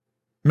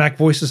Mac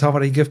Voices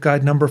Holiday Gift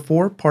Guide number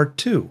 4, Part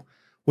 2,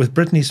 with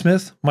Brittany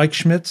Smith, Mike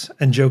Schmitz,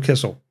 and Joe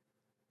Kissel.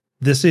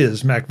 This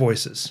is Mac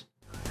Voices.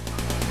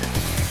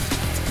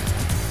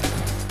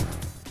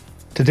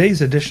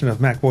 Today's edition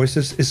of Mac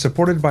Voices is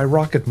supported by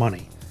Rocket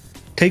Money.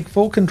 Take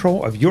full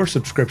control of your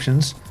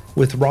subscriptions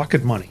with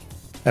Rocket Money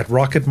at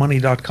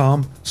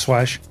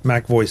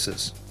rocketmoney.com/Mac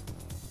Voices.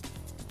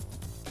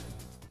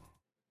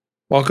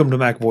 Welcome to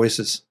Mac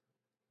Voices.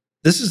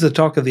 This is the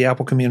talk of the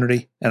Apple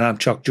community, and I'm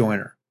Chuck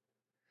Joyner.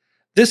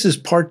 This is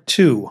part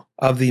 2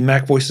 of the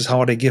Mac Voices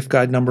Holiday Gift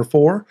Guide number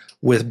 4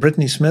 with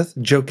Brittany Smith,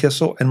 Joe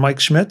Kissel, and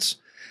Mike Schmitz.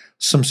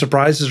 Some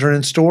surprises are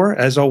in store,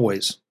 as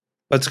always.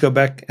 Let's go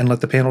back and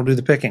let the panel do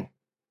the picking.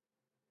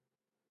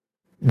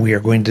 We are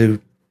going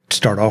to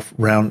start off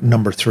round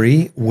number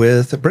 3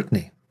 with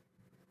Brittany.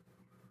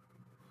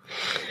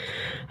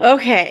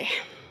 Okay.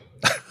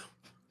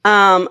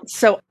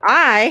 So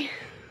I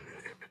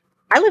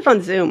live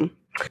on Zoom.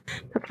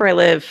 That's where I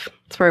live.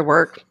 That's where I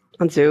work,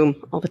 on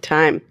Zoom all the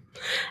time.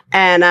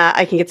 And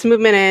I can get some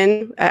movement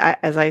in,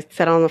 as I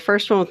said on the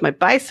first one, with my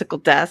bicycle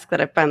desk that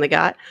I finally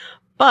got.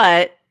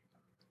 But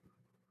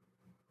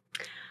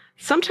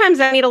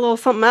sometimes I need a little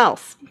something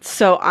else.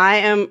 So I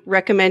am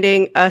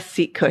recommending a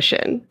seat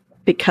cushion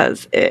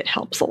because it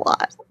helps a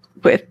lot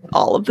with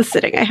all of the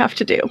sitting I have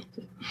to do.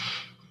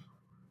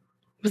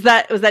 Was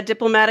that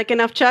diplomatic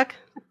enough, Chuck?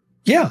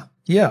 Yeah.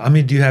 I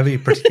mean, do you have a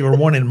particular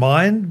one in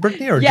mind,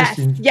 Brittany? Or yes.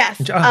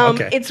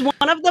 Okay. It's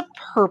one of the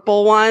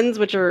purple ones,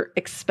 which are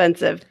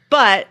expensive,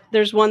 but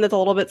there's one that's a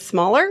little bit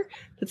smaller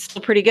that's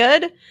still pretty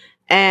good,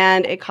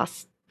 and it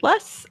costs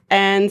less.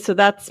 And so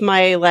that's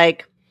my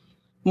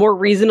more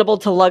reasonable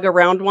to lug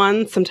around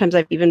one. Sometimes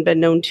I've even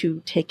been known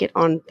to take it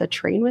on the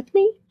train with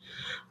me,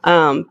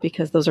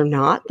 because those are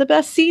not the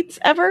best seats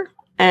ever.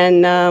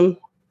 And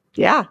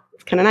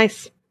it's kind of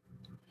nice.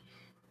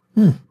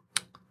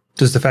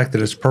 Does the fact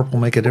that it's purple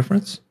make a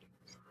difference?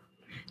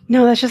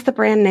 No, that's just the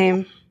brand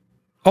name.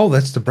 Oh,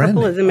 that's the brand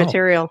purple name. Is the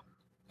material.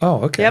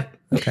 Oh, okay. Yep.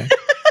 Okay.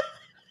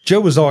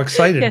 Joe was all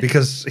excited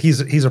because he's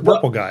a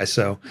purple guy.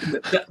 So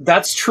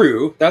that's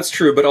true. That's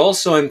true. But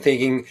also, I'm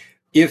thinking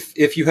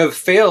if you have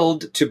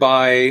failed to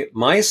buy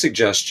my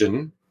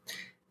suggestion,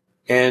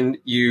 and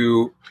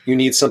you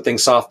need something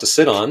soft to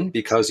sit on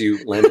because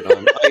you landed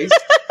on ice,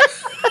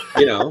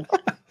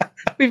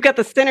 We've got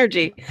the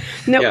synergy.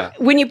 No, yeah.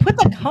 When you put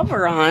the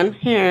cover on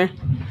here,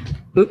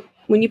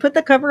 when you put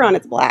the cover on,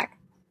 it's black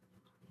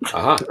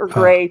or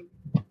gray.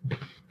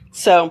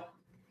 So,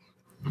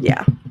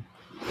 yeah.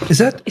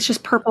 It's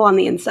just purple on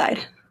the inside.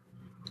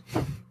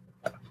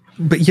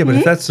 But yeah, but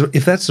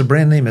if that's the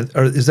brand name,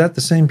 or is that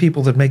the same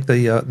people that make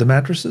the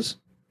mattresses?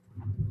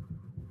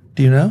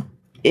 Do you know?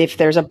 If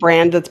there's a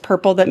brand that's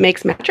purple that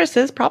makes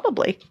mattresses,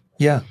 probably.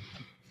 Yeah,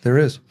 there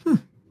is.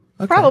 Okay.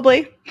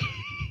 Probably.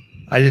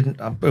 I didn't.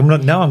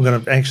 Now I'm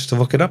going to anxious to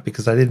look it up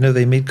because I didn't know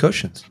they made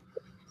cushions.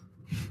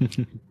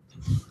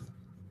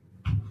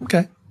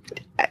 Okay.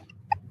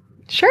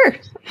 Sure.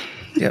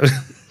 Yeah.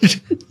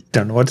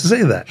 Don't know what to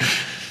say to that.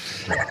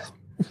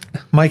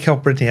 Mike,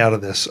 help Brittany out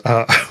of this.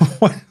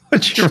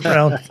 What's your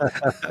round?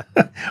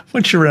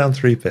 What's your round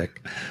 3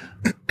 pick?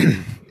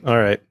 All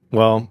right.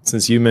 Well,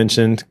 since you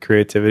mentioned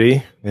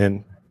creativity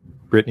and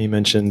Brittany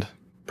mentioned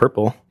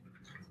purple,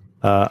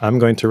 I'm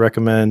going to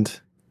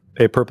recommend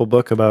a purple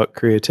book about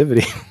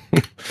creativity,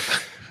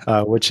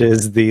 which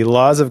is The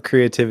Laws of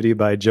Creativity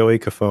by Joey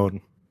Cofone.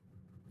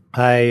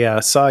 I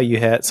saw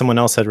someone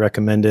else had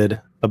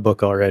recommended a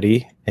book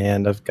already,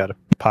 and I've got a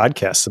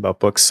podcast about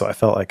books, so I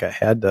felt like I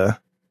had to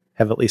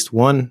have at least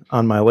one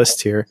on my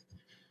list here.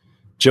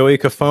 Joey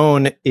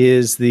Cofone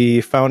is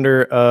the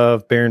founder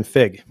of Baron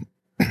Fig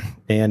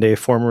and a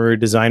former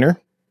designer,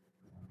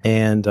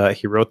 and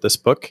he wrote this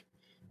book.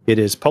 It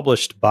is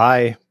published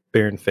by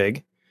Baron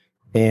Fig.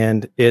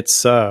 And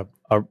it's, in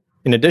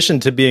addition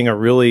to being a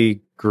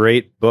really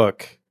great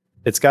book,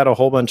 it's got a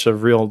whole bunch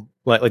of real,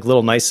 like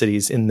little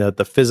niceties in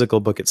the physical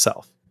book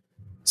itself.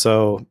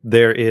 So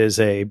there is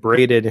a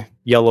braided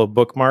yellow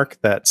bookmark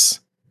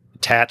that's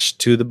attached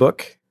to the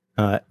book.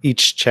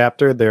 Each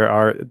chapter,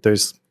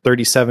 there's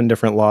 37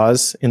 different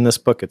laws in this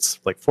book. It's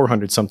like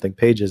 400 something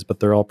pages, but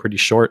they're all pretty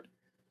short.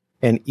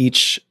 And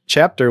each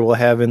chapter will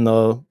have in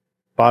the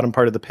bottom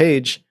part of the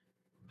page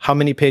how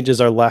many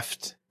pages are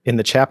left in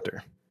the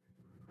chapter.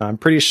 I'm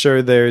pretty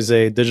sure there's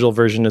a digital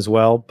version as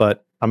well,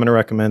 but I'm going to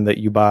recommend that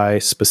you buy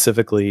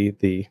specifically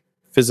the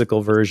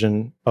physical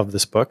version of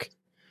this book.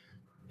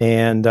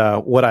 And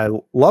what I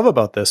love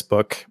about this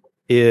book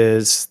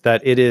is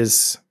that it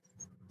is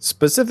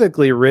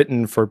specifically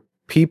written for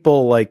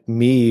people like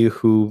me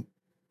who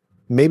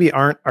maybe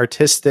aren't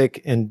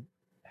artistic and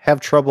have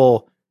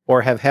trouble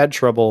or have had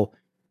trouble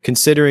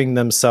considering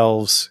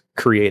themselves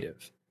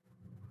creative.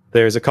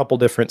 There's a couple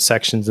different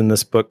sections in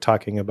this book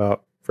talking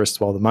about, first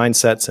of all, the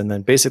mindsets, and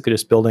then basically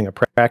just building a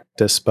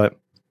practice. But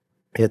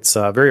it's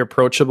very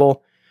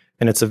approachable,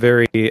 and it's a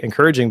very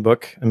encouraging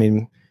book. I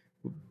mean,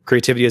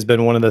 creativity has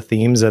been one of the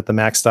themes at the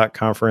MacStock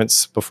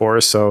conference before,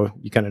 so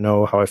you kind of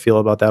know how I feel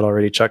about that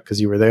already, Chuck, because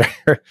you were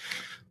there.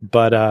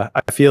 But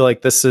I feel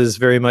like this is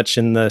very much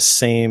in the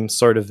same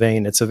sort of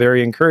vein. It's a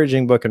very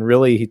encouraging book, and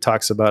really he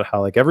talks about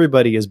how like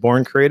everybody is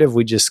born creative.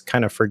 We just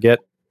kind of forget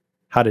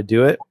how to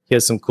do it. He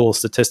has some cool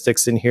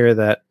statistics in here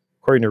that,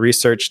 according to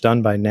research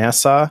done by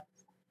NASA,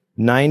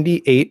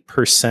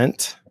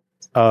 98%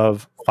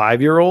 of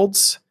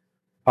 5-year-olds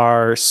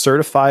are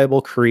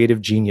certifiable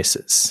creative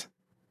geniuses.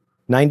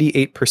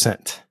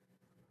 98%.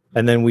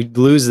 And then we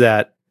lose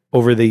that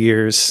over the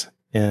years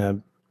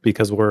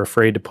because we're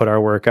afraid to put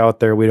our work out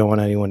there. We don't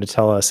want anyone to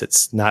tell us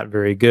it's not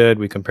very good.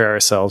 We compare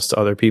ourselves to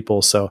other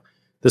people. So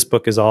this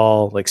book is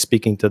all like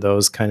speaking to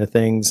those kind of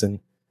things and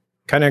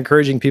kind of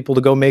encouraging people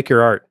to go make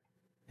your art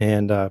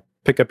and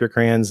pick up your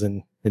crayons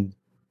and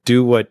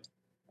do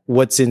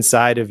what's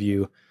inside of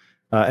you.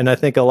 And I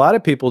think a lot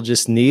of people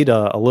just need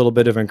a little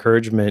bit of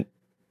encouragement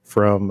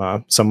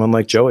from someone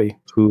like Joey,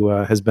 who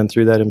has been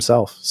through that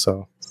himself.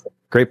 So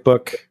great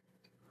book,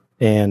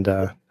 and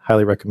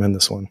highly recommend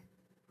this one.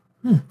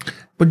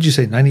 What did you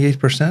say,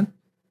 98%?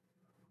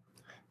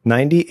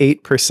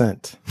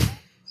 98%.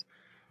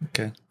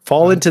 Okay.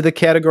 Fall into the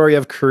category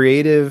of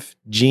creative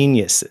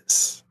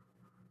geniuses.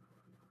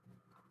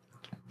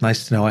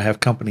 Nice to know I have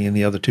company in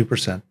the other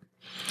 2%.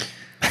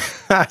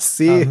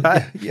 See,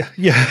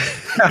 yeah.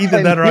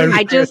 Either that or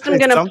I just am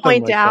going to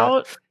point like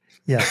out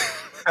Yeah.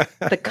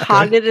 the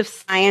cognitive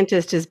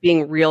scientist is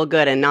being real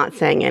good and not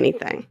saying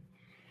anything.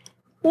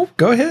 Well,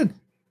 go ahead.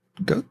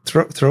 Go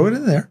throw it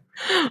in there.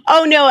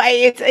 Oh no,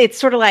 it's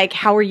sort of like,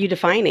 how are you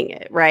defining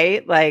it,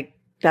 right? Like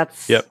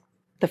that's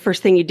the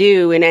first thing you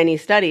do in any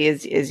study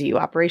is you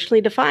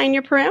operationally define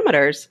your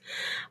parameters.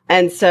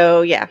 And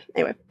so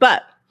anyway,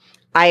 but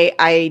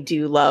I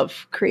do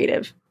love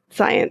creative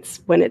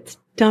science when it's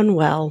done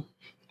well.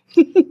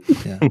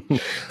 Yeah.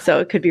 So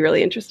it could be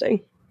really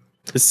interesting.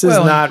 This is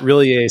not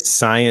really a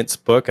science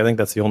book. I think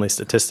that's the only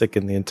statistic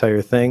in the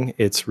entire thing.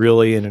 It's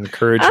really an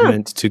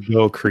encouragement to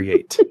go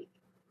create.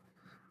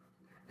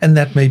 And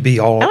that may be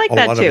all I like a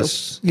that lot too. of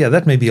us. Yeah,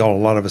 that may be all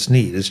a lot of us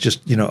need. It's just,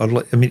 I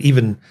mean,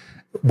 even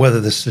whether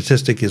the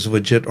statistic is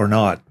legit or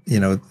not,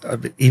 even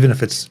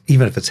if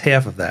it's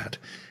half of that,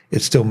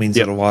 it still means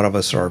that a lot of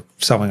us are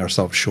selling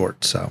ourselves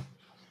short. So,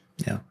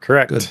 yeah,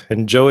 correct. Good.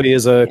 And Joey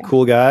is a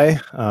cool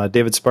guy.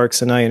 David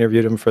Sparks and I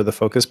interviewed him for the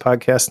Focus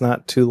podcast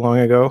not too long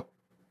ago.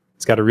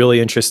 It's got a really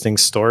interesting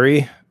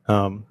story.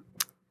 I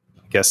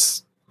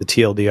guess the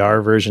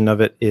TLDR version of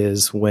it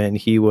is when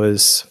he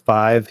was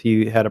 5,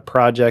 he had a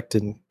project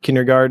in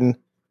kindergarten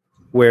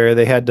where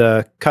they had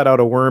to cut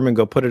out a worm and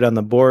go put it on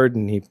the board,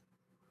 and he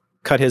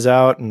cut his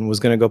out and was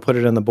going to go put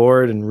it on the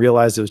board and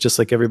realized it was just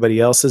like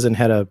everybody else's and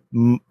had a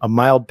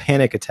mild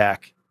panic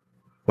attack.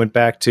 Went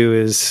back to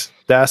his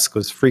desk,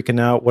 was freaking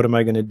out. What am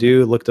I going to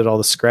do? Looked at all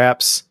the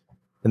scraps,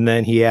 and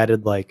then he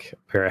added like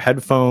a pair of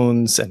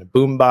headphones and a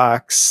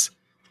boombox,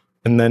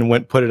 and then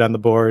went put it on the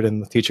board,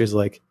 and the teacher's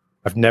like,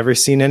 I've never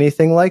seen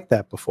anything like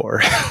that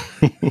before.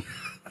 I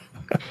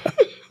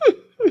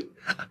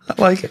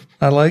like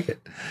it.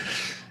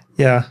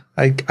 Yeah,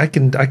 I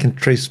can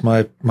trace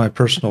my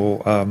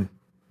personal.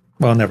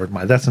 Well, never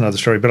mind. That's another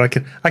story. But I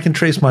can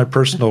trace my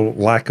personal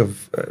lack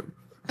of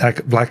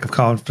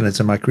confidence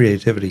in my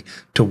creativity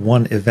to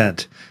one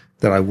event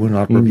that I will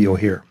not reveal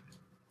here.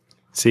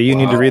 See, you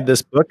need to read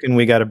this book, and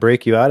we got to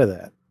break you out of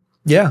that.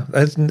 Yeah,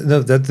 there's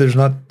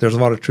a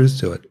lot of truth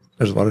to it.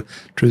 There's a lot of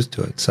truth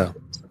to it. So,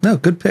 no,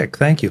 good pick.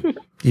 Thank you.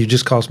 You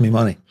just cost me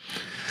money.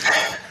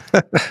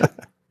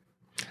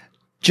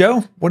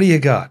 Joe, what do you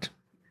got?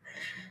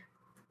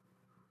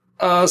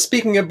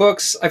 Speaking of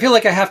books, I feel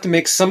like I have to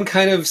make some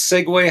kind of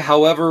segue,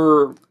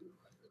 however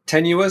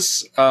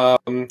tenuous.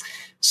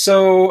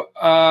 So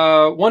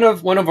one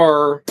of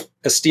our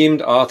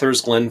esteemed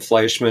authors, Glenn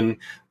Fleischman,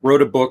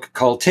 wrote a book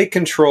called "Take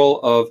Control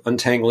of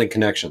Untangling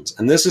Connections,"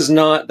 and that's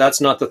not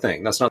the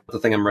thing. That's not the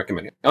thing I'm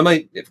recommending. I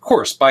might, of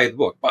course, buy the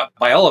book,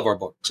 buy all of our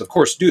books, of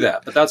course, do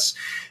that. But that's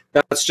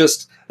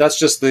just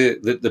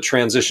the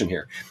transition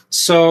here.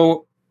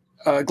 So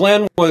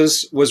Glenn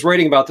was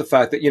writing about the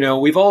fact that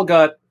we've all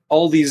got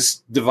all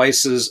these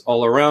devices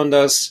all around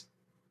us,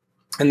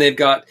 and they've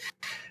got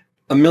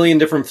a million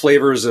different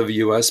flavors of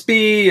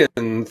USB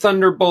and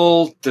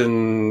Thunderbolt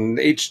and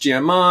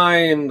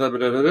HDMI and blah, blah,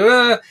 blah, blah,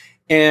 blah.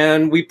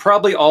 And we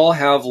probably all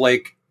have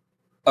like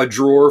a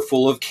drawer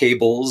full of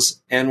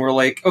cables, and we're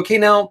like, okay,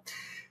 now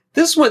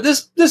this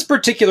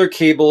particular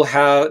cable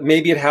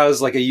maybe it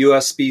has like a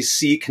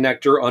USB-C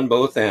connector on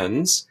both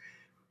ends,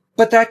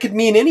 but that could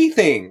mean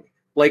anything.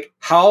 Like,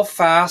 how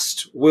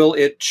fast will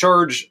it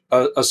charge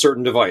a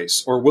certain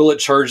device? Or will it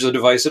charge the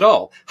device at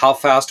all? How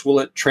fast will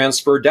it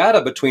transfer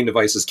data between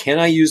devices? Can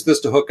I use this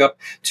to hook up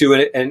to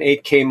an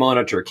 8K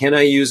monitor? Can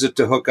I use it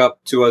to hook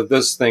up to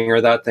this thing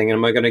or that thing? And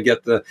am I going to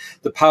get the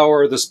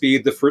power, the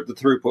speed, the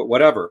throughput,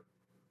 whatever?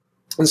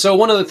 And so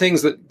one of the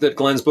things that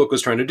Glenn's book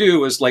was trying to do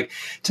was like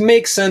to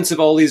make sense of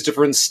all these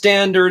different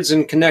standards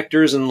and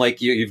connectors, and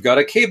like you've got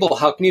a cable.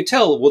 How can you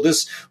tell? Will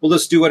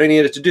this do what I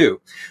need it to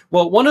do?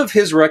 Well, one of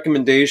his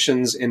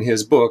recommendations in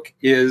his book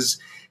is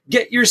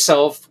get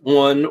yourself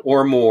one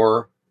or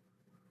more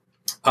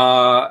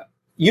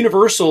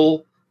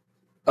universal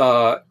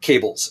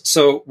cables.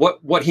 So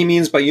what he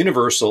means by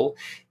universal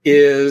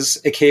is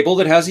a cable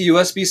that has a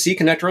USB-C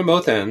connector on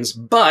both ends,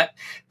 but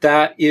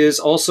that is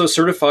also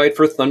certified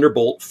for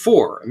Thunderbolt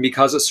 4. And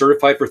because it's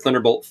certified for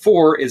Thunderbolt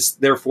 4, it's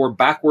therefore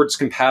backwards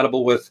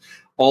compatible with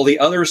all the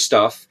other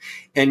stuff.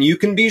 And you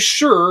can be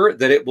sure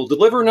that it will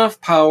deliver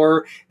enough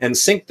power and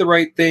sync the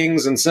right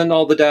things and send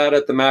all the data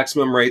at the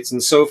maximum rates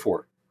and so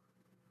forth.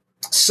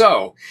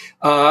 So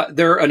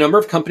there are a number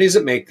of companies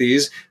that make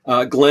these.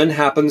 Glenn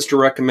happens to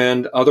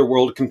recommend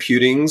Otherworld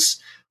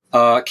Computing's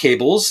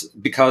cables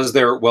because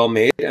they're well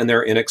made and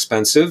they're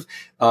inexpensive.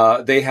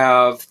 They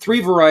have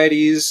 3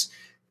 varieties: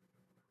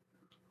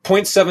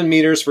 0.7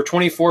 meters for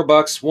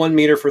 $24, 1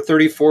 meter for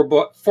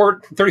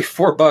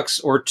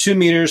 $34, or 2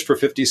 meters for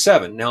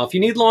 $57. Now, if you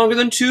need longer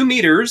than 2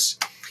 meters,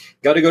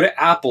 you got to go to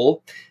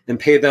Apple and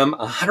pay them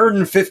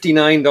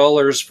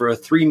 $159 for a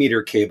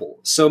 3-meter cable.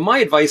 So my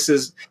advice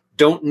is,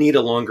 don't need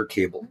a longer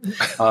cable.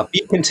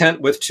 Be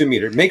content with 2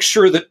 meters. Make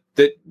sure that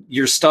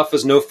your stuff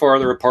is no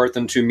farther apart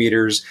than 2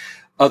 meters.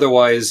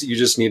 Otherwise, you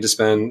just need to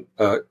spend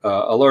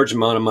a large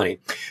amount of money.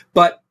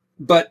 But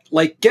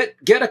like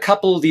get a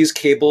couple of these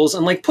cables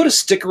and like put a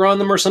sticker on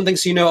them or something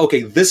so you know,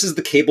 okay, this is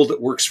the cable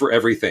that works for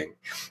everything.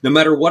 No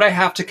matter what I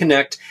have to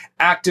connect,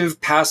 active,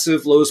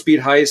 passive, low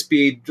speed, high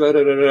speed,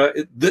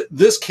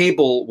 this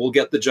cable will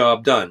get the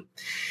job done.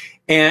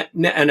 And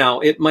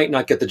now it might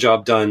not get the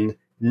job done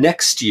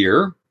next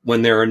year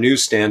when there are new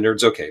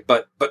standards. Okay.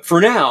 But for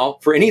now,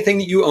 for anything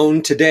that you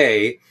own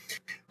today,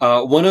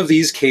 one of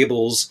these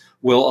cables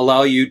will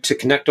allow you to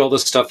connect all the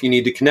stuff you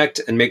need to connect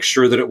and make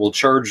sure that it will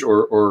charge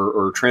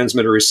or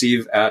transmit or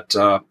receive at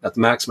the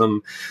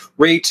maximum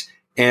rate.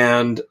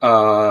 And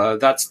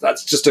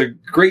that's just a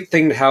great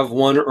thing to have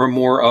one or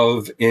more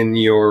of in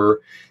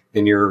your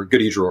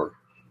goodie drawer.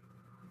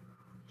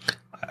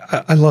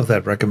 I love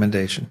that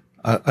recommendation.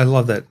 I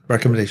love that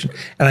recommendation.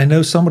 And I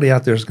know somebody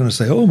out there is going to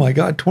say, oh my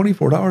God,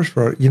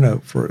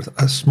 $24 for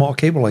a small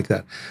cable like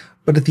that.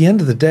 But at the end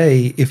of the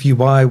day, if you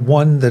buy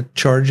one that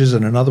charges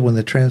and another one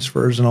that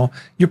transfers and all,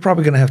 you're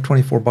probably going to have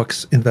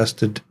 $24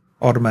 invested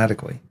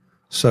automatically.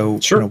 So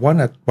sure. Why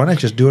not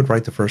just do it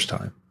right the first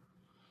time?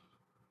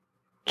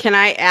 Can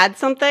I add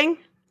something?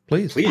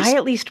 Please. Buy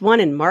at least one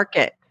and mark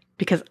it,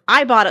 because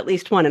I bought at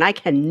least one and I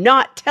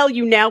cannot tell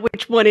you now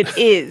which one it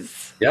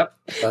is. Yep,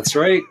 that's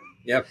right.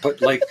 Yeah,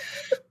 put like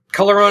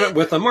color on it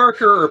with a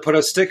marker or put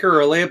a sticker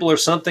or a label or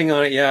something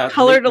on it. Yeah.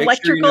 Colored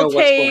electrical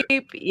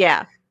tape.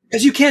 Yeah.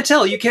 Because you can't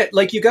tell. You can't,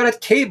 like, you got a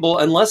cable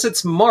unless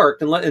it's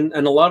marked, and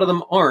a lot of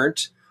them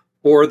aren't,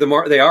 or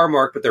they are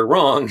marked but they're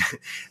wrong.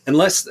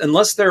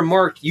 unless they're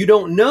marked, you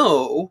don't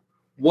know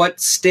what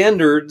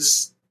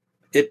standards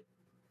it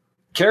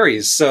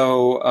carries.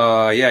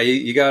 So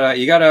you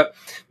gotta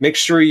make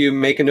sure you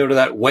make a note of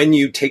that when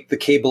you take the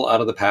cable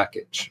out of the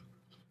package.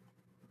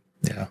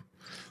 Yeah,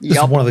 this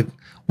is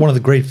one of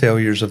the great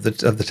failures of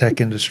the tech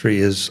industry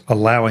is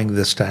allowing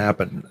this to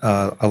happen,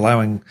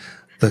 allowing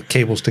the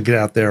cables to get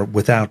out there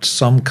without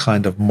some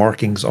kind of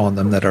markings on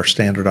them that are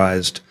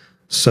standardized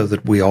so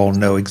that we all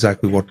know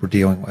exactly what we're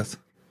dealing with.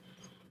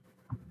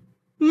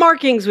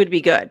 Markings would be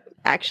good,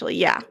 actually,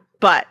 yeah.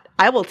 But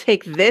I will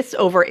take this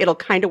over, it'll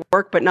kind of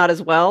work, but not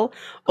as well,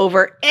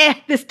 over,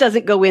 this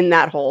doesn't go in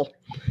that hole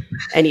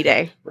any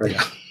day. Right.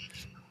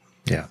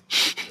 Yeah.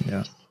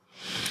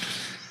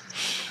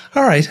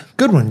 All right.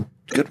 Good one,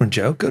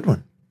 Joe. Good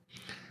one.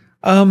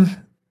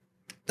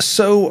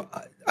 So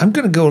I'm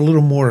going to go a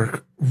little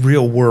more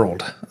real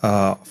world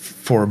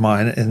for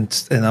mine,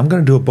 and I'm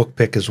going to do a book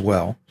pick as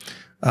well.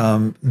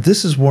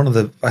 This is one of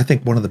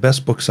the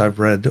best books I've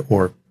read,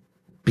 or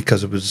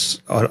because it was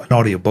an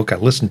audiobook I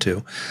listened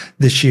to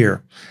this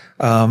year.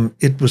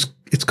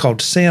 It's called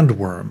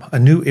Sandworm: A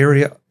New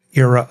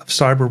Era of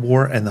Cyber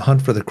War and the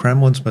Hunt for the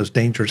Kremlin's Most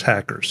Dangerous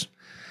Hackers.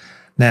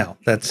 Now,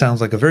 that sounds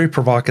like a very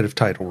provocative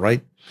title,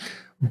 right?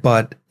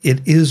 But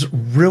it is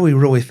really,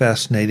 really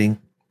fascinating.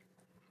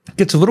 It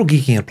gets a little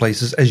geeky in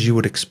places, as you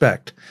would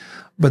expect.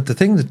 But the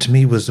thing that to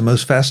me was the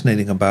most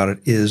fascinating about it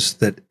is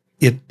that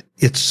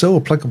it's so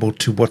applicable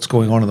to what's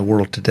going on in the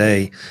world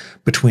today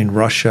between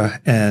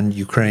Russia and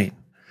Ukraine.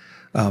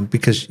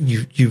 Because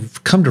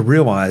you've come to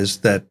realize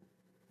that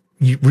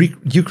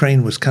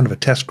Ukraine was kind of a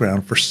test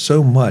ground for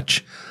so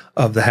much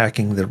of the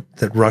hacking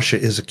that Russia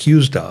is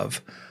accused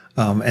of,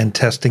 and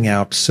testing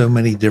out so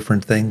many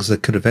different things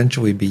that could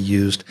eventually be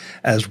used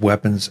as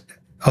weapons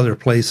other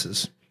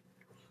places.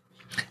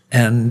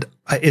 And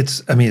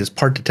it's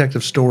part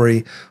detective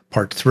story,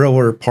 part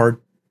thriller,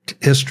 part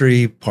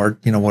history, part,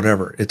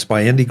 whatever. It's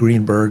by Andy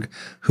Greenberg,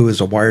 who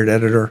is a Wired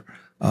editor.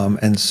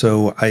 And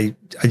so I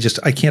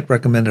can't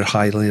recommend it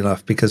highly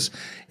enough, because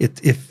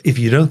if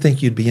you don't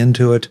think you'd be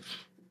into it,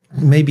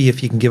 maybe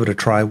if you can give it a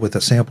try with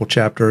a sample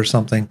chapter or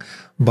something,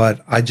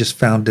 but I just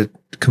found it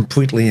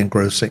completely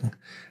engrossing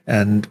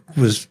and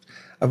was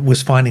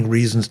finding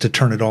reasons to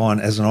turn it on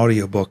as an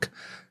audiobook,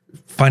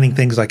 finding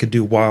things I could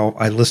do while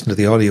I listened to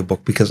the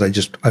audiobook, because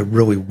I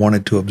really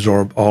wanted to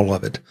absorb all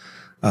of it.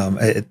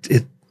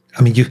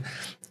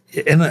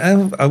 and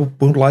I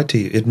won't lie to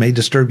you, it may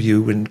disturb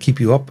you and keep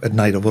you up at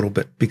night a little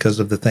bit because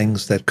of the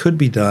things that could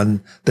be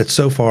done that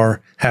so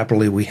far,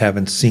 happily, we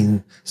haven't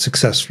seen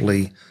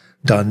successfully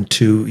done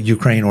to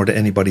Ukraine or to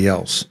anybody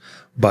else.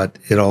 But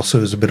it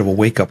also is a bit of a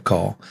wake-up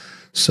call,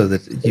 so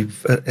that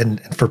you've and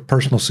for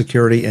personal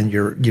security and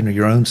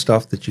your own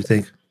stuff that you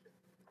think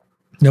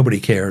nobody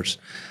cares.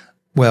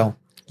 Well,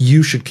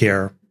 you should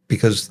care,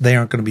 because they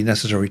aren't going to be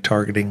necessarily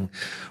targeting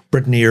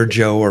Brittany or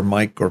Joe or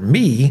Mike or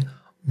me,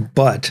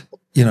 but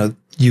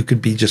you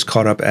could be just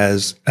caught up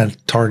as a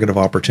target of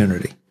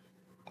opportunity.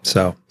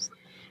 So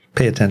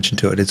pay attention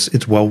to it.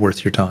 It's well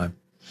worth your time.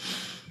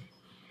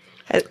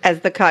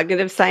 As the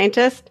cognitive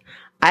scientist,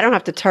 I don't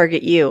have to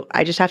target you.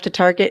 I just have to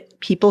target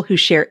people who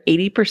share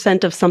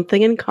 80% of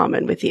something in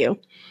common with you,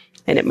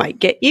 and it might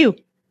get you.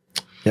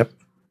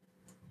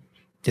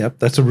 Yep.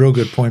 That's a real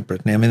good point,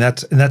 Brittany. I mean,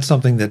 that's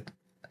something that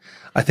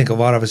I think a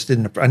lot of us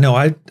didn't. I know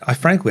I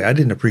frankly, I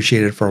didn't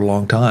appreciate it for a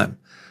long time,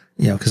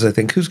 because I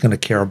think, who's going to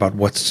care about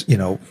what's,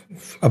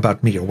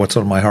 about me or what's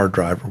on my hard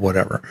drive or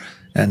whatever.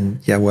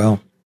 And you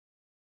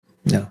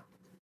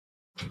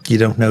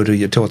don't know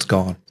till it's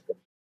gone.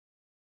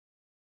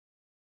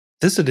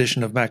 This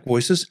edition of Mac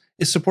Voices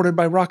is supported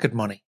by Rocket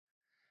Money.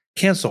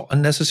 Cancel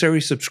unnecessary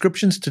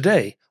subscriptions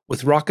today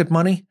with Rocket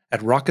Money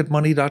at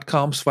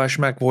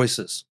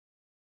rocketmoney.com/MacVoices.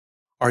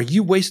 Are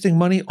you wasting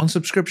money on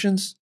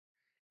subscriptions?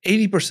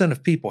 80%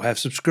 of people have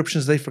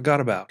subscriptions they forgot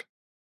about.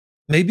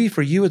 Maybe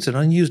for you it's an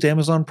unused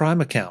Amazon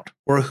Prime account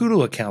or a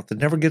Hulu account that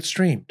never gets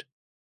streamed,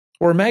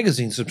 or a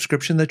magazine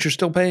subscription that you're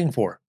still paying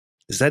for.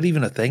 Is that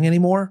even a thing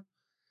anymore?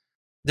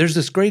 There's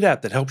this great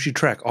app that helps you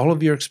track all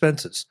of your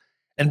expenses,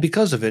 and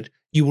because of it,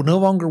 you will no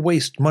longer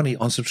waste money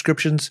on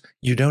subscriptions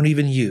you don't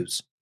even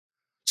use.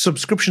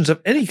 Subscriptions of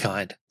any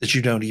kind that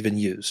you don't even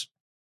use.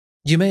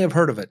 You may have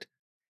heard of it.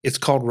 It's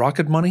called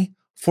Rocket Money,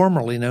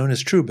 formerly known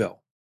as Truebill.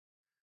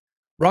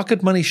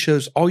 Rocket Money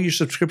shows all your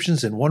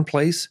subscriptions in one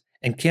place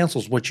and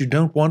cancels what you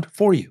don't want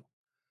for you.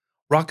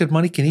 Rocket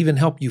Money can even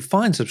help you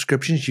find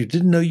subscriptions you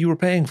didn't know you were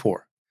paying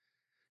for.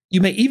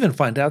 You may even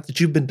find out that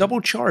you've been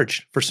double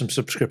charged for some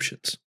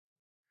subscriptions.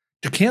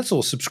 To cancel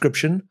a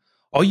subscription,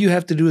 all you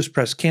have to do is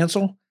press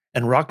cancel,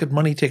 and Rocket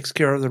Money takes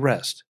care of the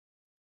rest.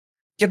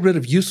 Get rid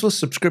of useless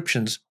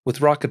subscriptions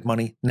with Rocket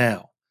Money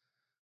now.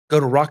 Go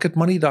to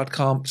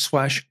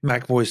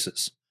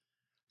rocketmoney.com/MacVoices.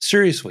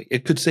 Seriously,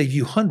 it could save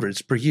you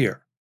hundreds per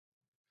year.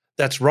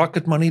 That's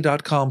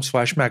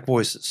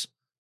rocketmoney.com/MacVoices.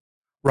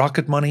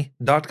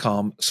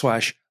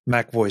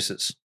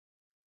 rocketmoney.com/MacVoices.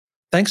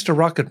 Thanks to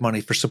Rocket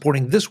Money for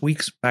supporting this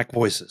week's Mac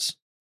Voices.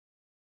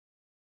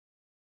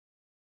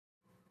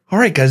 All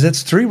right, guys,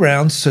 that's 3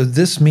 rounds. So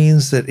this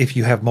means that if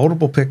you have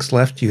multiple picks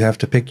left, you have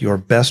to pick your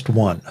best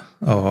one,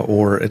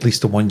 or at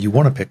least the one you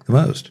want to pick the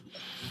most.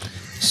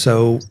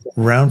 So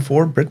round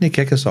 4, Brittany,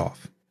 kick us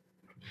off.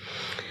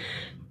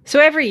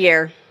 So every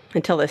year,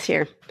 until this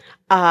year,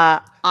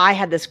 I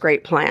had this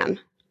great plan.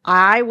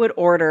 I would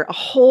order a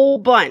whole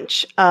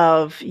bunch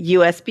of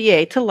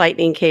USB-A to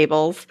Lightning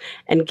cables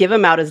and give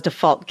them out as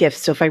default gifts.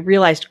 So if I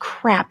realized,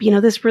 crap,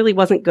 this really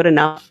wasn't good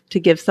enough to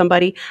give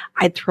somebody,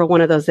 I'd throw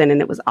one of those in, and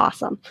it was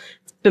awesome.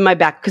 It's been my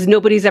back, because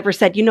nobody's ever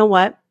said, you know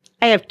what?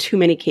 I have too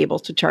many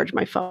cables to charge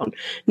my phone.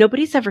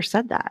 Nobody's ever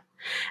said that.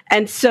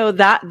 And so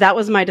that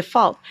was my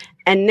default.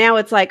 And now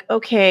it's like,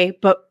 okay,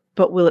 but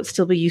will it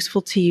still be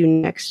useful to you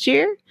next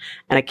year?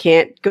 And I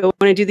can't go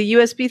in and do the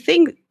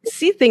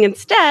USB-C thing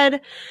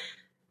instead.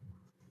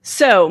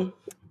 So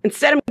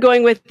instead, I'm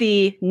going with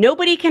the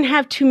nobody can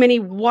have too many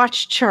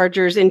watch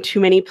chargers in too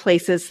many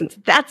places, since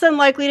that's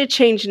unlikely to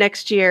change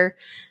next year.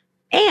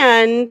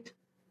 And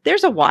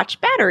there's a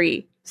watch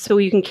battery, so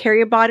you can carry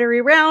a battery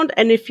around.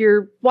 And if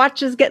your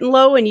watch is getting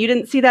low and you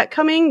didn't see that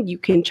coming, you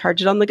can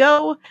charge it on the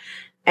go.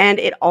 And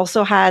it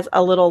also has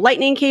a little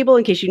lightning cable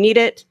in case you need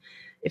it.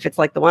 If it's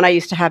like the one I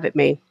used to have, it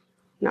may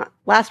not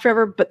last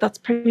forever, but that's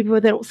probably why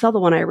they don't sell the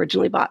one I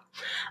originally bought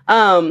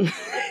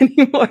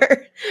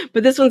anymore.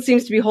 But this one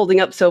seems to be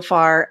holding up so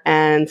far.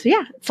 And so,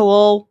 yeah, it's a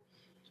little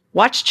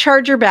watch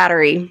charger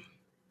battery,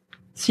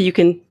 so you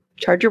can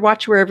charge your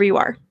watch wherever you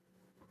are.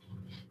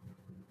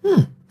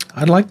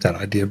 I like that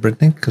idea,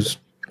 Brittany, because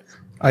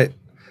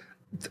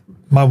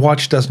my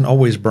watch doesn't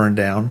always burn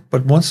down,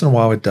 but once in a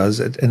while it does,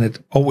 and it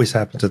always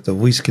happens at the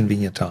least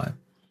convenient time.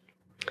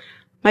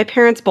 My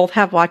parents both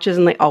have watches,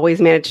 and they always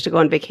manage to go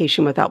on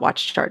vacation without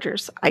watch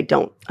chargers. I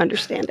don't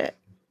understand it.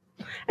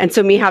 And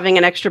so me having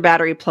an extra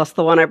battery plus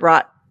the one I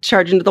brought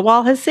charging to the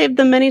wall has saved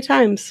them many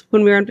times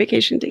when we were on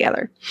vacation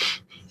together.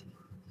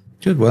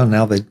 Good. Well,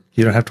 now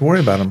you don't have to worry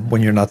about them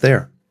when you're not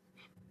there.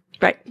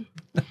 Right.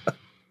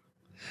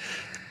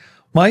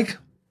 Mike,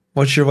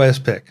 what's your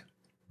last pick?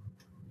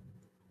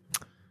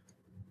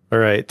 All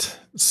right.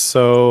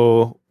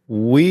 So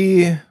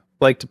we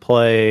like to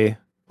play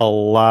a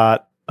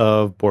lot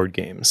of board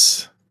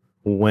games.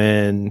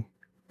 When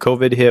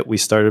COVID hit, we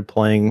started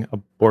playing a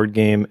board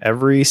game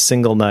every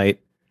single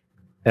night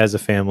as a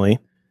family.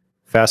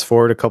 Fast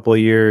forward a couple of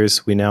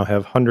years, we now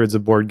have hundreds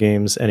of board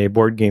games and a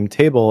board game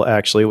table,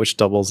 actually, which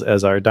doubles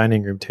as our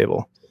dining room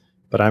table.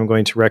 But I'm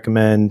going to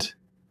recommend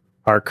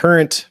our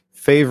current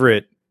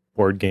favorite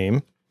board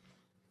game,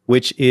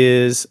 which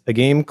is a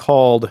game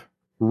called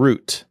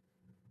Root.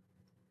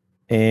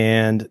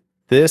 And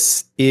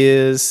this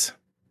is,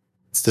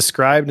 it's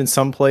described in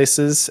some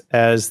places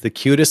as the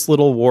cutest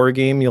little war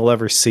game you'll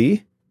ever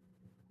see.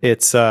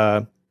 It's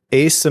a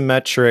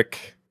asymmetric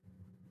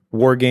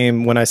war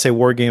game. When I say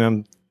war game,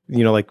 I'm,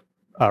 like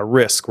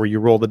Risk, where you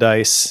roll the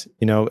dice,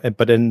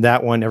 but in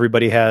that one,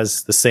 everybody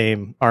has the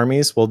same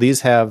armies. Well,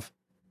 these have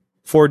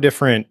 4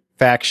 different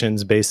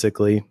factions,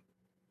 basically.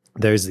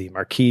 There's the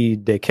Marquis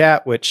des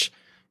Cats, which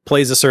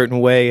plays a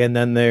certain way, and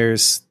then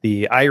there's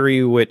the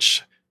Eyrie,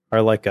 which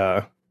are like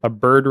a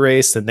bird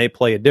race, and they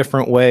play a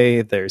different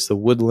way. There's the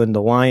Woodland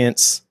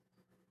Alliance,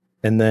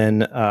 and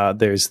then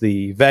there's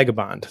the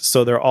Vagabond.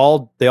 So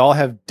they all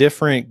have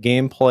different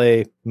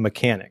gameplay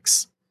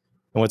mechanics.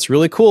 And what's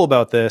really cool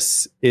about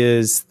this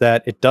is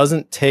that it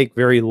doesn't take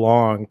very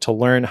long to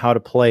learn how to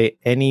play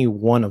any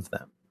one of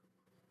them.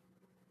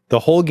 The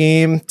whole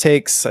game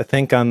takes, I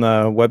think on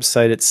the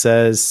website it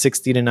says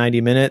 60 to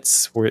 90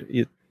 minutes, where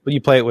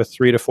you play it with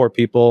 3 to 4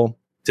 people.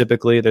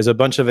 Typically, there's a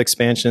bunch of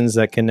expansions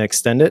that can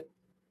extend it.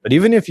 But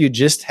even if you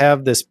just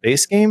have this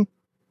base game,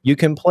 you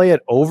can play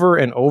it over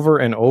and over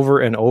and over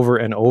and over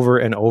and over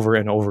and over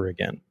and over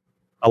again.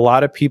 A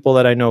lot of people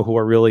that I know who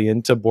are really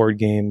into board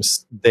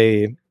games,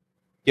 they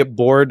get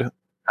bored.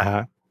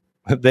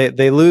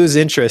 They lose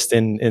interest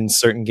in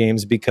certain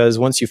games because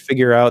once you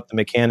figure out the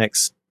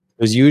mechanics,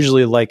 there's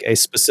usually like a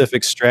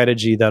specific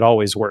strategy that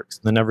always works.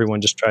 And then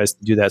everyone just tries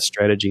to do that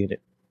strategy and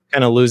it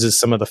kind of loses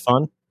some of the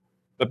fun.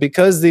 But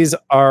because these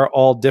are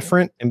all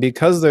different and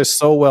because they're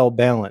so well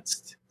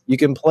balanced, you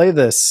can play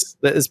this.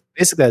 That is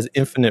basically has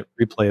infinite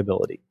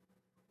replayability.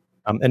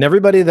 And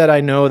everybody that I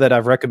know that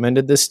I've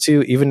recommended this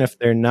to, even if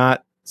they're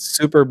not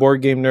super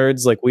board game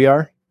nerds like we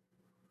are,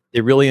 they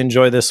really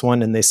enjoy this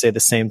one and they say the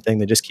same thing.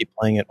 They just keep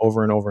playing it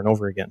over and over and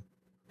over again.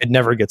 It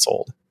never gets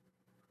old.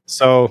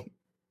 So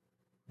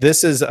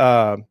this is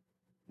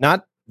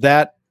not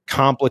that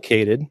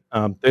complicated.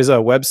 There's a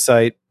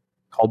website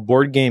called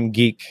Board Game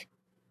Geek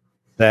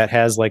that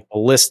has like a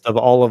list of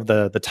all of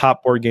the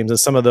top board games. And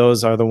some of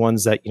those are the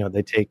ones that,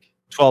 they take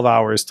 12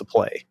 hours to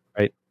play,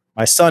 right?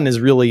 My son is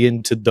really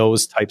into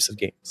those types of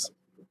games.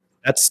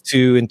 That's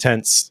too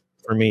intense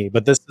for me.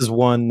 But this is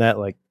one that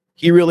like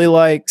he really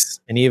likes.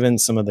 And even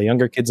some of the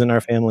younger kids in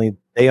our family,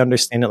 they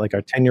understand it. Like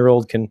our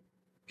 10-year-old can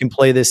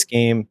play this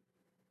game.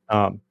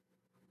 And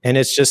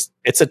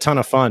it's a ton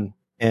of fun.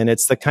 And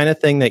it's the kind of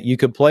thing that you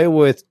could play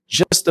with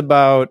just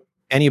about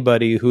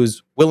anybody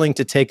who's willing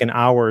to take an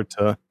hour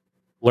to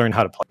learn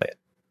how to play it.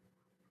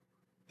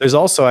 There's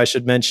also, I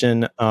should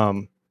mention,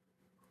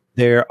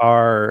 there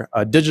are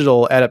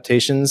digital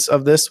adaptations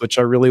of this, which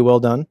are really well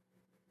done.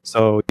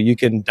 So you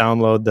can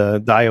download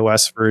the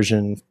iOS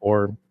version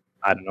for,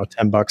 I don't know,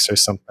 $10 or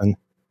something,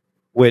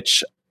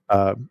 which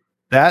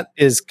that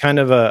is kind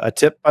of a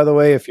tip, by the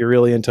way, if you're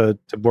really into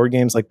board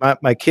games. Like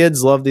my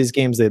kids love these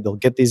games. They'll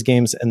get these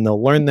games and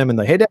they'll learn them and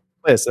hey, Dad,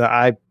 play this.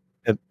 I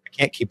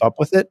can't keep up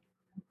with it.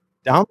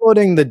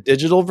 Downloading the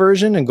digital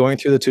version and going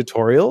through the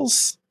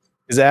tutorials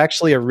is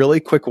actually a really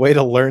quick way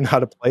to learn how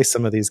to play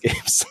some of these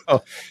games.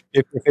 So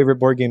if your favorite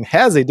board game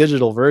has a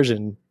digital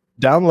version,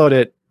 download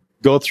it,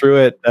 go through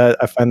it.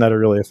 I find that a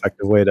really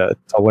effective way to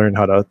learn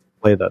how to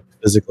play the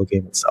physical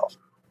game itself.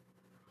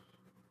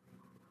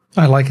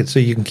 I like it. So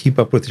you can keep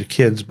up with your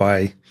kids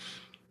by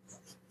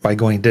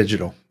going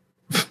digital.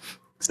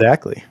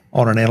 Exactly.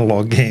 On an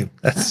analog game.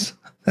 That's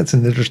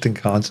an interesting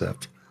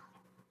concept.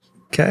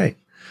 Okay.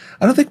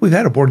 I don't think we've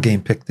had a board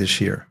game pick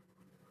this year.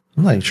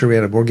 I'm not even sure we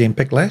had a board game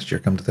pick last year,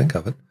 come to think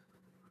of it.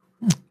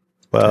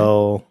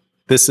 Well,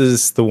 this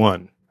is the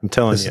one. I'm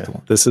telling you.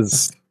 This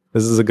is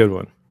a good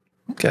one.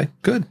 Okay,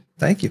 good.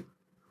 Thank you.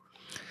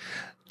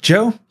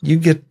 Joe, you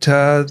get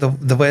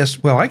the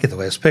last, well, I get the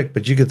last pick,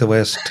 but you get the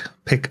last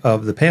pick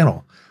of the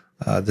panel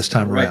this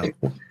time around.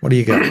 What do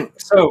you got?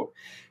 So,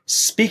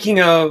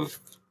 speaking of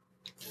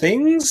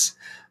things,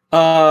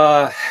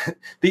 the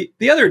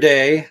other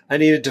day I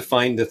needed to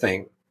find a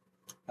thing,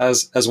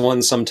 as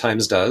one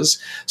sometimes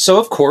does. So,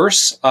 of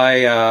course,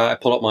 I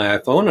pulled up my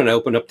iPhone and I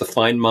opened up the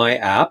Find My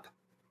app,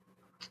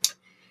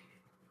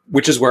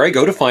 which is where I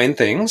go to find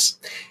things.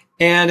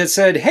 And it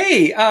said,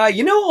 hey,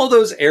 all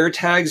those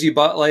AirTags you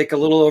bought like a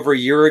little over a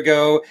year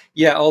ago?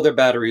 Yeah, all their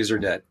batteries are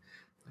dead.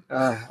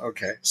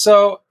 Okay.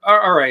 So,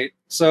 all right.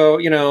 So,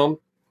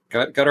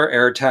 got our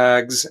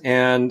AirTags,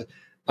 and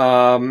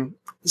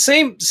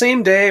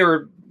same day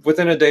or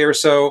within a day or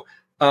so,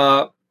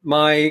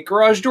 my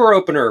garage door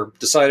opener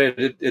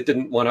decided it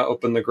didn't want to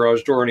open the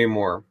garage door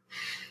anymore.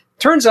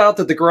 Turns out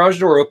that the garage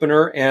door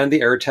opener and the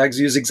AirTags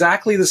use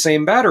exactly the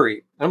same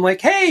battery. I'm like,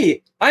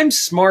 hey, I'm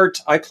smart.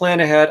 I plan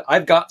ahead.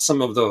 I've got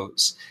some of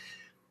those.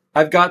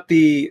 I've got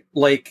the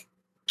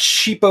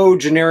cheapo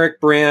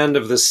generic brand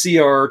of the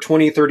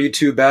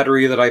CR2032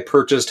 battery that I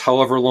purchased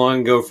however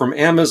long ago from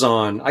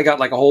Amazon. I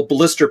got like a whole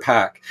blister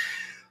pack.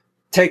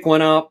 Take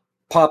one out,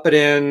 pop it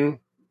in.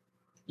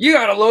 You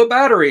got a low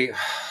battery.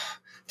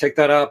 Take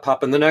that out,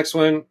 pop in the next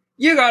one.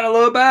 You got a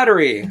low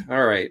battery.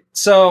 All right.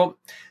 So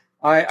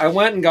I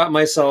went and got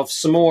myself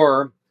some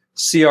more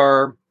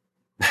CR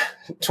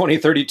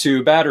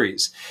 2032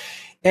 batteries,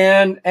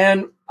 and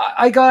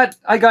I got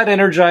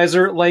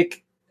Energizer.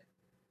 Like,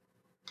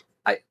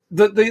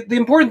 the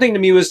important thing to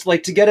me was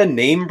like to get a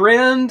name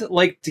brand,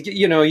 like to get,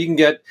 you know, you can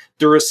get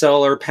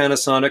Duracell or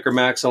Panasonic or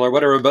Maxell or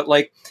whatever, but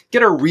like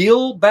get a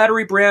real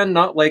battery brand,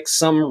 not like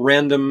some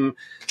random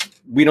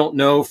we don't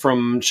know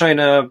from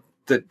China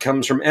that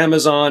comes from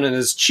Amazon and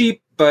is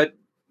cheap, but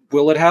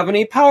will it have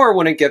any power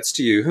when it gets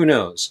to you? Who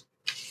knows?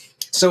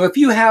 So if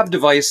you have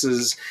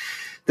devices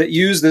that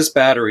use this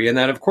battery, and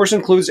that of course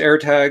includes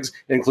AirTags,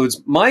 it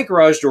includes my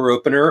garage door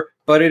opener,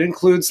 but it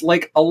includes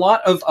like a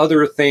lot of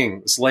other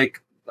things,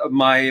 like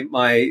my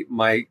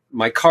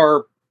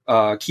car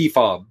key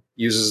fob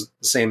uses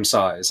the same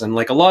size, and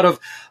like a lot of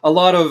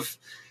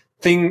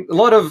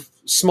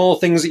small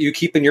things that you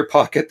keep in your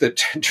pocket that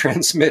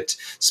transmit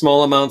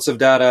small amounts of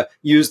data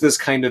use this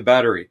kind of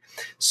battery.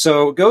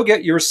 So go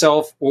get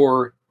yourself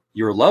or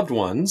your loved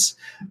ones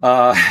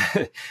a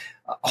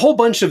whole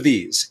bunch of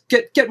these.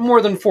 Get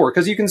more than 4,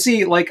 because you can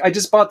see, like, I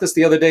just bought this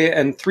the other day,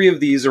 and 3 of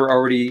these are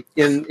already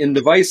in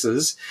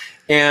devices,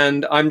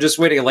 and I'm just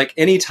waiting. Like,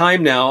 any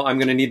time now, I'm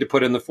going to need to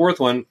put in the 4th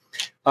one.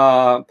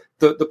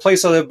 The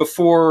place I lived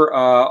before,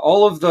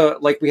 all of the,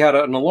 like, we had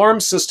an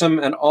alarm system,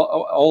 and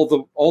all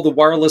the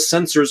wireless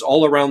sensors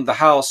all around the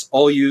house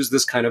all use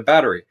this kind of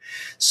battery.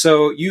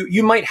 So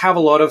you might have a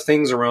lot of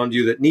things around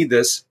you that need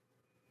this.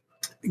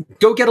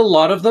 Go get a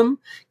lot of them.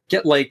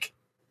 Get like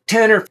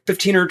 10 or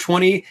 15 or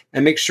 20,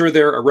 and make sure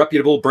they're a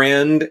reputable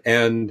brand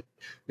and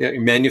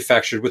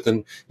manufactured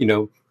within,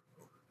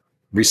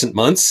 recent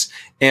months.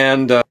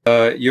 And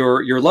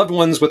your loved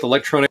ones with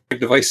electronic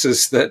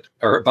devices that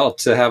are about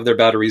to have their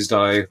batteries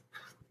die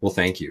will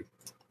thank you.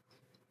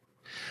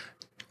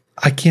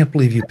 I can't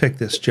believe you picked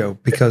this, Joe,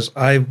 because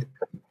I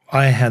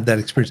had that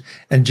experience.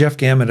 And Jeff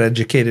Gammon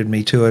educated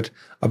me to it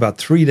about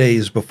 3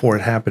 days before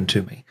it happened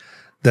to me,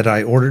 that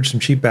I ordered some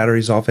cheap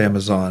batteries off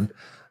Amazon.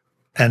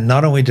 And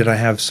not only did I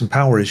have some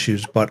power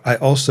issues, but I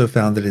also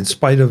found that in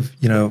spite of,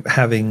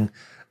 having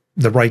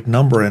the right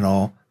number and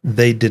all,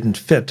 they didn't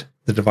fit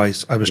the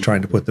device I was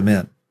trying to put them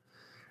in.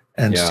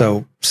 And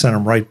so sent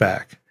them right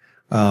back.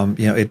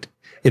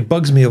 It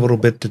bugs me a little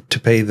bit to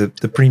pay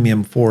the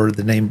premium for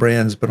the name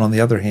brands, but on the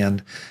other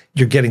hand,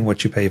 you're getting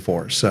what you pay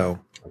for. So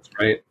that's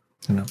right.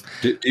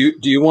 Do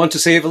you want to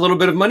save a little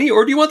bit of money,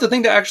 or do you want the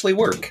thing to actually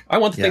work? I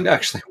want the thing to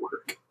actually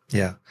work.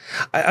 Yeah.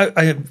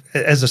 I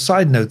as a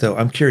side note, though,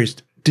 I'm curious.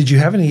 Did you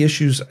have any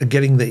issues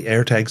getting the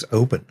AirTags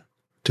open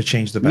to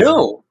change the battery?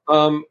 No.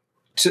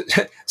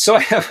 So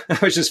I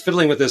was just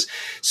fiddling with this.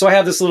 So I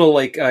have this little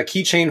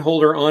keychain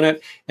holder on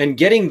it, and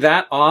getting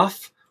that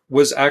off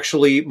was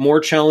actually more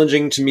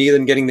challenging to me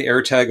than getting the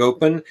AirTag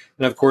open.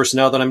 And of course,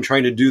 now that I'm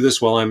trying to do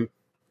this while I'm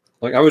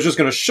like, I was just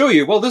going to show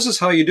you, well, this is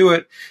how you do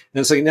it.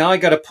 And it's like, now I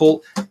got to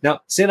pull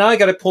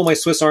my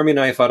Swiss Army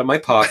knife out of my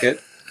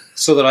pocket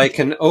so that I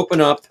can open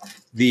up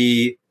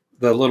the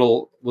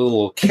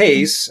little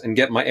case and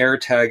get my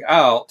AirTag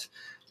out.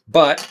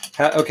 But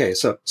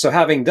so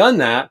having done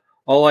that,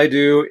 all I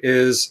do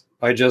is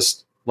I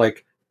just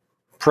like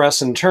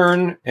press and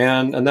turn,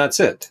 and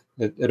that's it.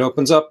 It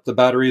opens up, the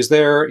battery's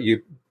there,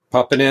 you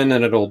pop it in,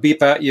 and it'll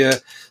beep at you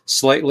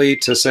slightly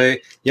to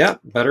say, yeah,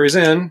 battery's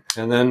in,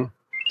 and then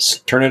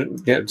turn it.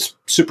 Yeah, it's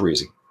super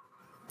easy.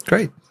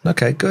 Great.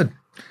 Okay, good.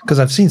 Because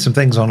I've seen some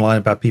things online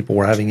about people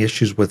were having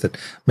issues with it.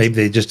 Maybe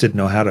they just didn't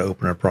know how to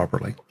open it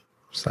properly.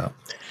 So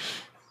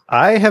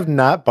I have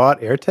not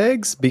bought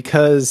AirTags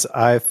because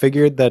I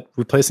figured that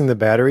replacing the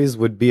batteries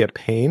would be a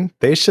pain.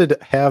 They should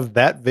have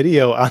that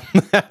video on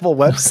the Apple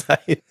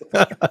website.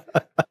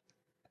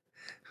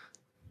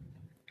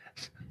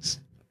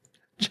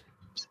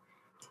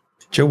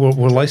 Joe,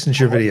 we'll license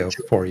your video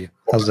for you.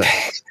 How's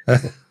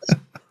that?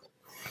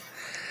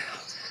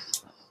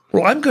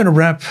 Well, I'm going to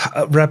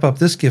wrap up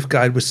this gift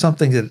guide with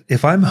something that,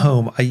 if I'm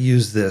home, I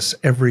use this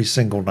every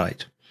single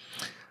night.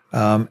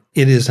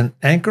 It is an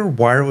Anker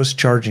wireless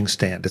charging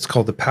stand. It's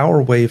called the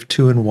PowerWave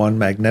 2-in-1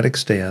 magnetic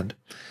stand.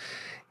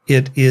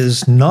 It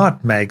is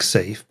not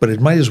MagSafe, but it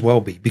might as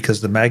well be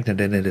because the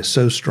magnet in it is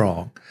so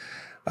strong.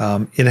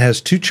 It has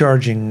 2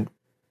 charging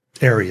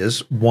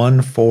areas,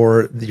 one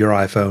for your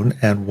iPhone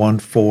and one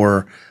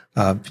for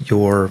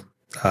your,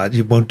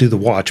 you won't do the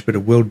watch, but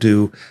it will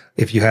do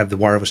if you have the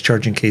wireless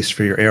charging case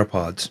for your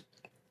AirPods.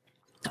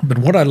 But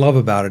what I love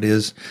about it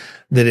is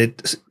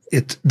that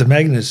the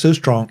magnet is so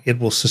strong, it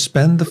will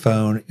suspend the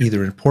phone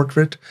either in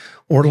portrait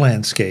or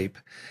landscape.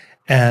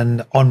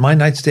 And on my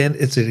nightstand,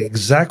 it's at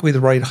exactly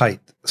the right height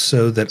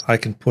so that I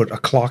can put a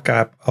clock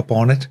app up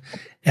on it.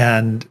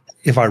 And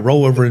if I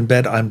roll over in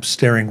bed, I'm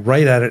staring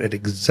right at it at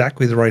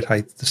exactly the right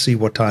height to see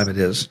what time it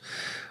is,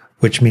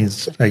 which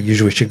means I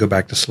usually should go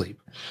back to sleep.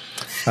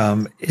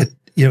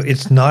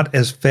 It's not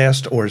as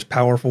fast or as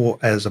powerful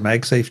as a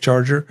MagSafe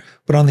charger,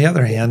 but on the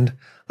other hand,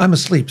 I'm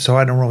asleep, so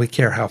I don't really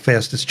care how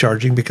fast it's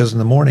charging because in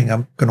the morning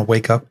I'm going to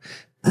wake up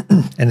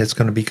and it's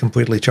going to be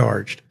completely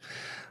charged.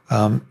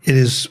 It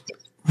is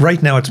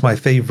right now. It's my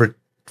favorite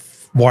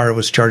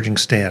wireless charging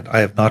stand. I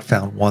have not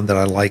found one that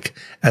I like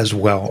as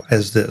well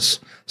as this.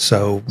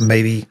 So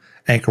maybe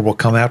Anker will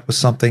come out with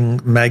something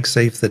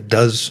MagSafe that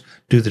does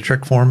do the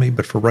trick for me.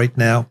 But for right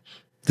now,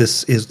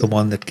 this is the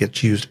one that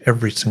gets used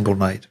every single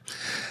night.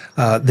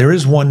 There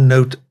is one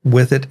note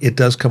with it. It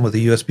does come with a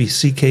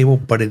USB-C cable,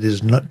 but it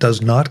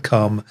does not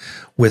come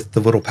with the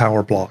little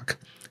power block.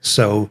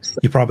 So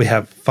you probably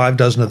have 5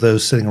 dozen of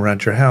those sitting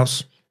around your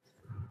house.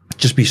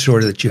 Just be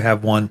sure that you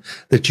have one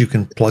that you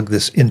can plug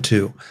this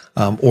into,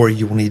 or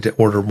you will need to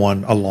order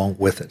one along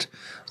with it.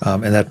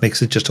 And that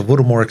makes it just a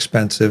little more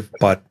expensive,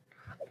 but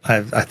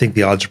I think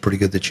the odds are pretty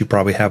good that you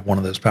probably have one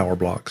of those power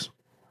blocks.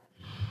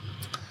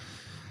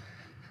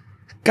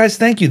 Guys,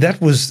 thank you.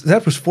 That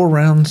was 4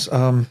 rounds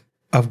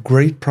of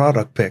great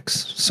product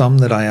picks, some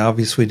that I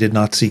obviously did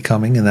not see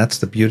coming, and that's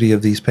the beauty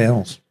of these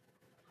panels.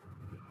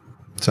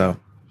 So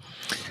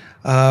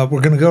we're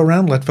going to go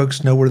around, let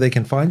folks know where they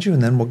can find you,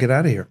 and then we'll get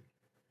out of here.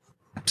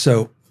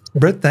 So,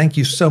 Britt, thank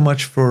you so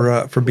much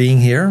for being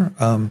here.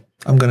 I'm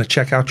going to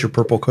check out your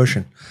purple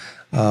cushion.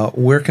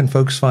 Where can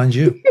folks find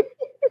you?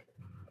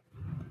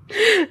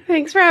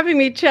 Thanks for having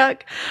me,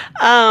 Chuck.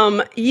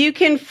 You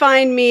can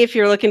find me if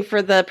you're looking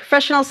for the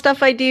professional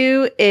stuff I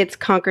do. It's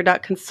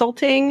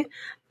Conquer.consulting.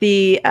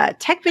 The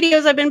tech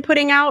videos I've been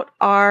putting out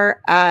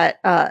are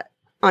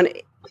on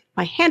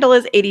my handle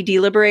is ADD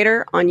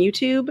Liberator on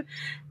YouTube.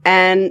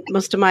 And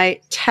most of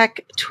my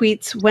tech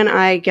tweets, when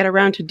I get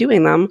around to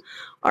doing them,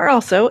 are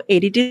also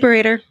ADD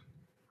Liberator.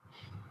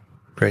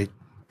 Great.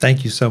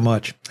 Thank you so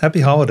much.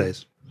 Happy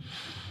holidays.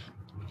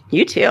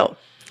 You too.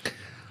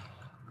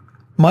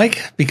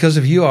 Mike, because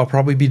of you, I'll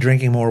probably be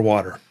drinking more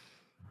water.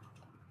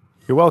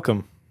 You're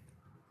welcome.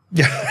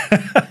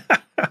 Yeah.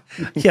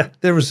 Yeah,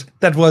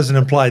 that was an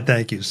implied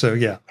thank you. So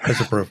yeah,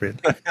 that's appropriate.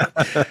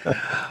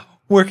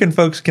 Where can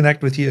folks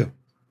connect with you?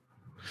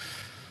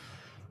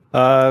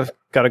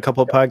 Got a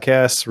couple of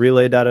podcasts.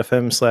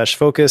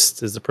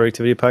 Relay.fm/focused is the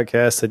productivity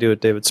podcast I do with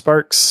David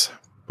Sparks.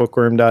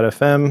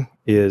 Bookworm.fm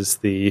is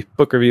the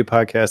book review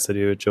podcast I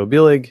do with Joe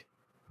Bielig.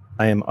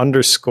 I am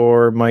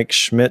 _ Mike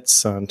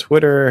Schmitz on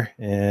Twitter,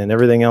 and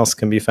everything else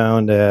can be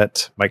found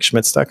at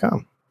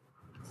MikeSchmitz.com.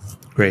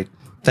 Great.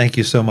 Thank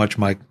you so much,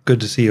 Mike. Good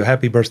to see you.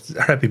 Happy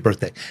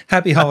birthday.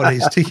 Happy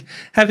holidays to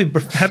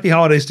happy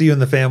holidays to you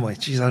and the family.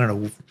 Jeez, I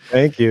don't know.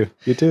 Thank you.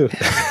 You too.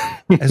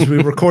 As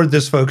we record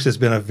this, folks, it's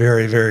been a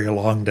very, very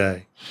long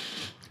day.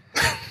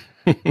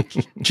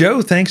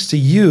 Joe, thanks to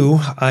you,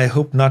 I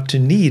hope not to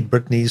need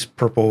Brittany's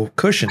purple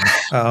cushion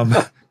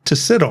to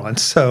sit on.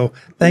 So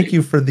thank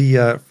you for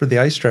the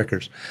ice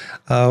trackers.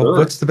 Sure.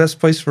 What's the best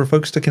place for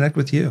folks to connect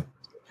with you?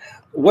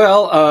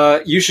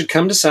 Well, you should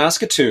come to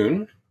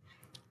Saskatoon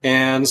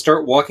and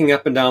start walking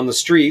up and down the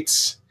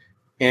streets.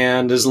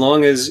 And as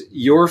long as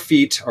your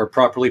feet are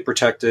properly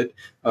protected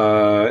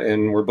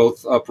and we're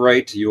both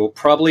upright, you'll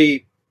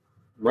probably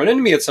run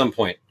into me at some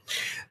point.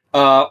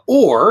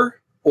 Or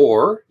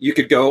you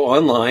could go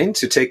online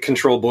to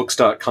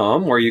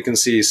takecontrolbooks.com, where you can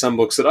see some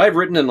books that I've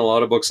written and a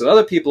lot of books that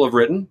other people have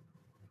written.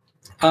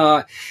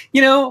 For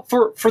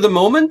the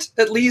moment,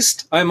 at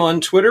least, I'm on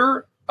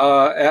Twitter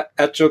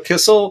at Joe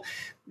Kissel.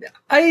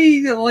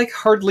 I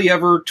hardly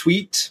ever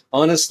tweet,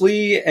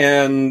 honestly,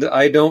 and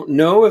I don't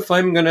know if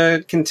I'm going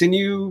to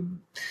continue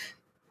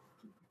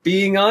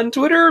being on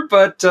Twitter,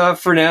 but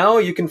for now,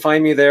 you can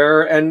find me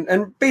there.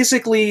 And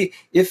basically,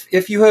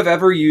 if you have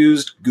ever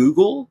used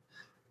Google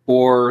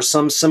or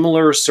some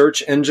similar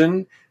search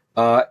engine,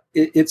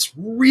 it's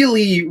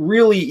really,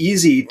 really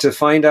easy to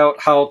find out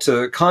how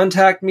to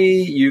contact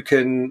me. You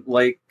can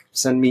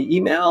send me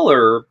email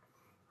or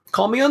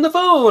call me on the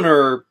phone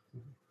or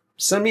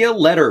send me a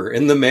letter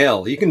in the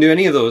mail. You can do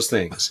any of those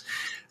things.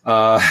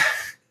 I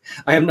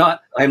am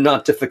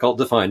not difficult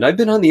to find. I've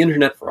been on the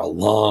internet for a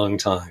long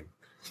time.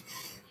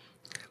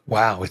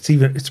 Wow,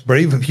 it's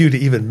brave of you to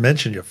even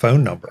mention your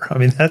phone number. I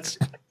mean, that's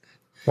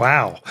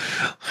wow.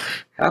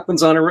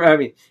 Happens on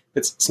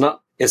it's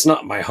not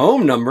my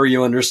home number,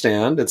 you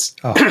understand. It's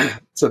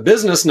it's a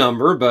business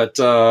number,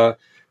 but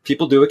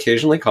people do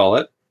occasionally call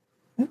it.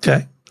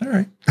 Okay. All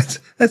right.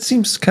 That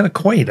seems kind of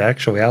quaint,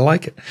 actually. I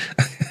like it.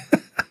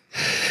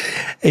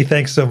 Hey,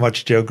 thanks so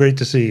much, Joe. Great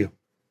to see you.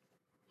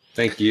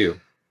 Thank you.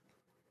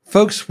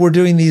 Folks, we're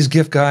doing these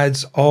gift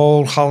guides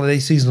all holiday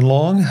season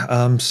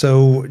long,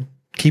 so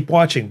keep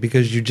watching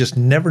because you just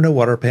never know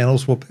what our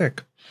panels will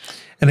pick.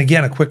 And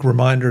again, a quick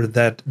reminder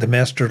that the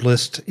master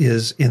list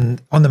is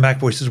on the Mac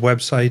Voices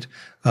website.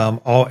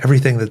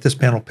 Everything that this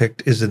panel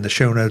picked is in the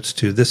show notes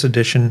to this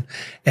edition.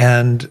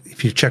 And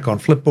if you check on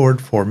Flipboard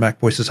for Mac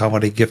Voices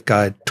Holiday Gift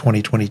Guide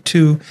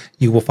 2022,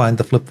 you will find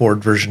the Flipboard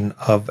version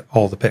of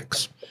all the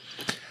picks.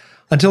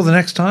 Until the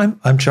next time,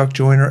 I'm Chuck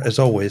Joyner. As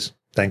always,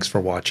 thanks for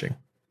watching.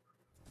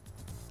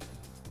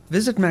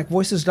 Visit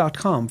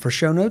MacVoices.com for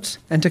show notes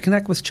and to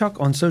connect with Chuck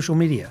on social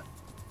media.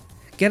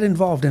 Get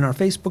involved in our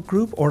Facebook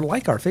group or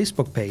like our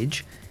Facebook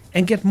page,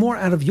 and get more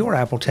out of your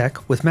Apple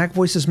tech with Mac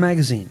Voices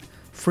Magazine,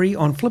 free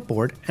on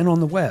Flipboard and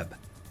on the web.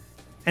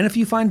 And if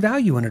you find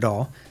value in it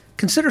all,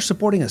 consider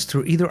supporting us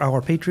through either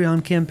our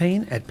Patreon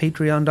campaign at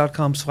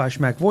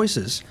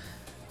patreon.com/MacVoices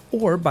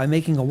or by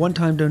making a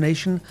one-time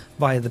donation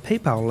via the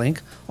PayPal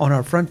link on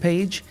our front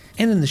page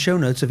and in the show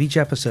notes of each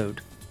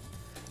episode.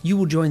 You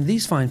will join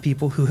these fine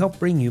people who help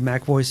bring you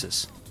Mac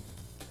Voices.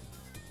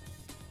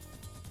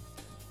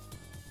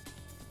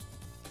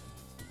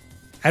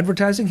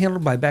 Advertising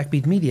handled by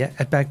Backbeat Media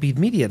at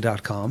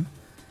backbeatmedia.com.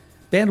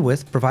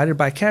 Bandwidth provided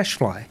by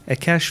CacheFly at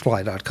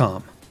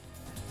cachefly.com.